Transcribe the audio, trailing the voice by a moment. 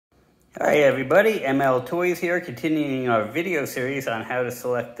Hi everybody, ML Toys here, continuing our video series on how to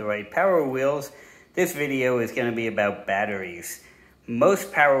select the right power wheels. This video is going to be about batteries.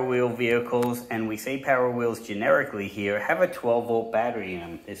 Most power wheel vehicles, and we say power wheels generically here, have a 12-volt battery in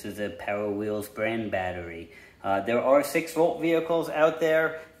them. This is a Power Wheels brand battery. There are 6-volt vehicles out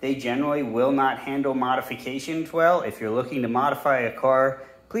there. They generally will not handle modifications well. If you're looking to modify a car,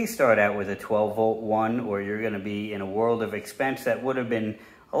 please start out with a 12-volt one, or you're going to be in a world of expense that would have been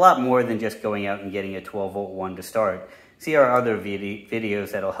a lot more than just going out and getting a 12-volt one to start. See our other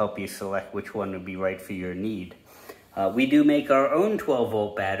videos that'll help you select which one would be right for your need. We do make our own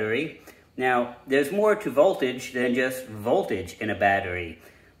 12-volt battery. Now, there's more to voltage than just voltage in a battery.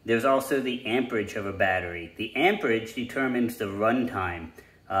 There's also the amperage of a battery. The amperage determines the runtime.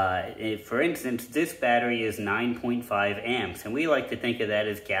 For instance, this battery is 9.5 amps, and we like to think of that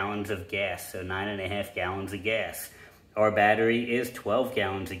as gallons of gas, so 9.5 gallons of gas. Our battery is 12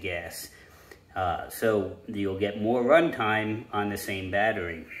 gallons of gas, so you'll get more runtime on the same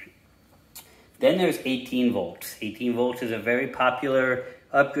battery. Then there's 18 volts. 18 volts is a very popular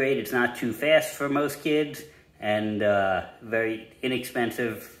upgrade. It's not too fast for most kids, and very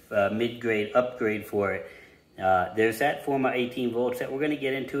inexpensive mid-grade upgrade for it. There's that form of 18 volts that we're going to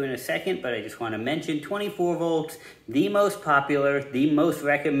get into in a second, but I just want to mention 24 volts, the most popular, the most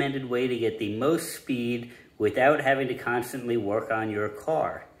recommended way to get the most speed without having to constantly work on your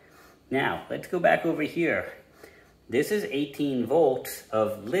car. Now, let's go back over here. This is 18 volts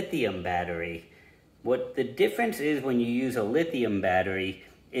of lithium battery. What the difference is when you use a lithium battery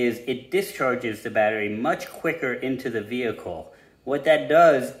is it discharges the battery much quicker into the vehicle. What that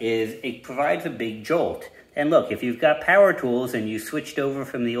does is it provides a big jolt. And look, if you've got power tools and you switched over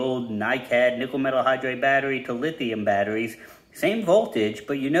from the old NiCad nickel metal hydride battery to lithium batteries, same voltage,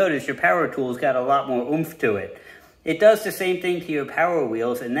 but you notice your power tool's got a lot more oomph to it. It does the same thing to your power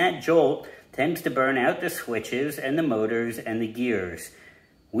wheels, and that jolt tends to burn out the switches and the motors and the gears.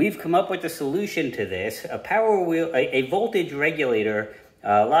 We've come up with a solution to this. A power wheel, a voltage regulator,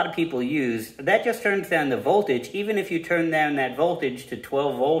 a lot of people use, that just turns down the voltage. Even if you turn down that voltage to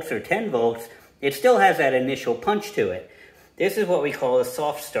 12 volts or 10 volts, it still has that initial punch to it. This is what we call a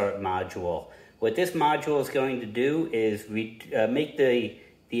soft start module. What this module is going to do is make the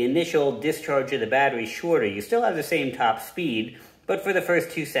initial discharge of the battery shorter. You still have the same top speed, but for the first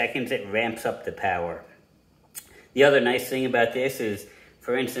 2 seconds, it ramps up the power. The other nice thing about this is,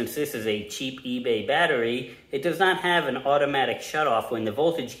 for instance, this is a cheap eBay battery. It does not have an automatic shutoff when the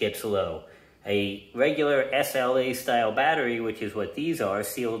voltage gets low. A regular SLA style battery, which is what these are,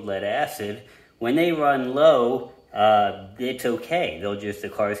 sealed lead acid, when they run low, it's okay. The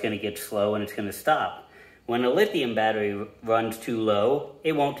car is going to get slow and it's going to stop. When a lithium battery runs too low,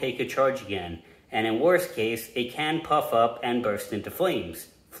 it won't take a charge again. And in worst case, it can puff up and burst into flames.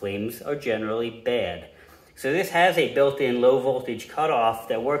 Flames are generally bad. So this has a built-in low voltage cutoff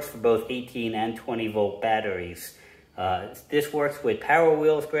that works for both 18 and 20 volt batteries. This works with Power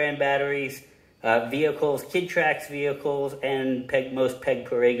Wheels brand batteries, vehicles, Trax vehicles, and most Peg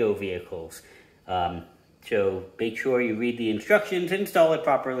Perego vehicles. So make sure you read the instructions, install it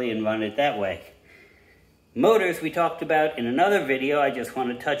properly, and run it that way. Motors we talked about in another video. I just want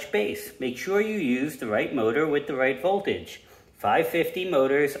to touch base. Make sure you use the right motor with the right voltage. 550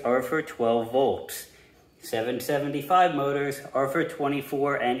 motors are for 12 volts. 775 motors are for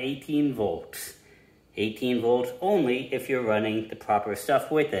 24 and 18 volts. 18 volts only if you're running the proper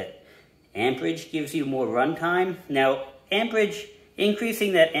stuff with it. Amperage gives you more runtime. Now,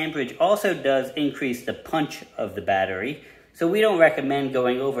 increasing that amperage also does increase the punch of the battery, so we don't recommend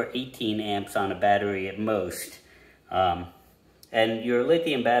going over 18 amps on a battery at most. And your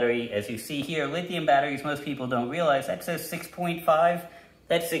lithium battery, as you see here, lithium batteries, most people don't realize, that says 6.5.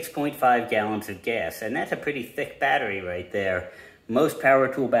 That's 6.5 gallons of gas, and that's a pretty thick battery right there. Most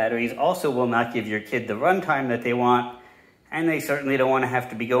power tool batteries also will not give your kid the runtime that they want, and they certainly don't want to have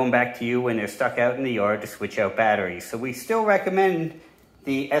to be going back to you when they're stuck out in the yard to switch out batteries. So we still recommend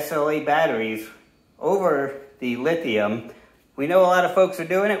the SLA batteries over the lithium. We know a lot of folks are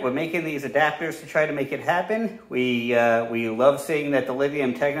doing it. We're making these adapters to try to make it happen. We love seeing that the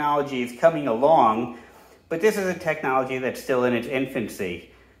lithium technology is coming along, but this is a technology that's still in its infancy.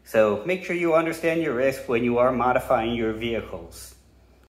 So make sure you understand your risk when you are modifying your vehicles.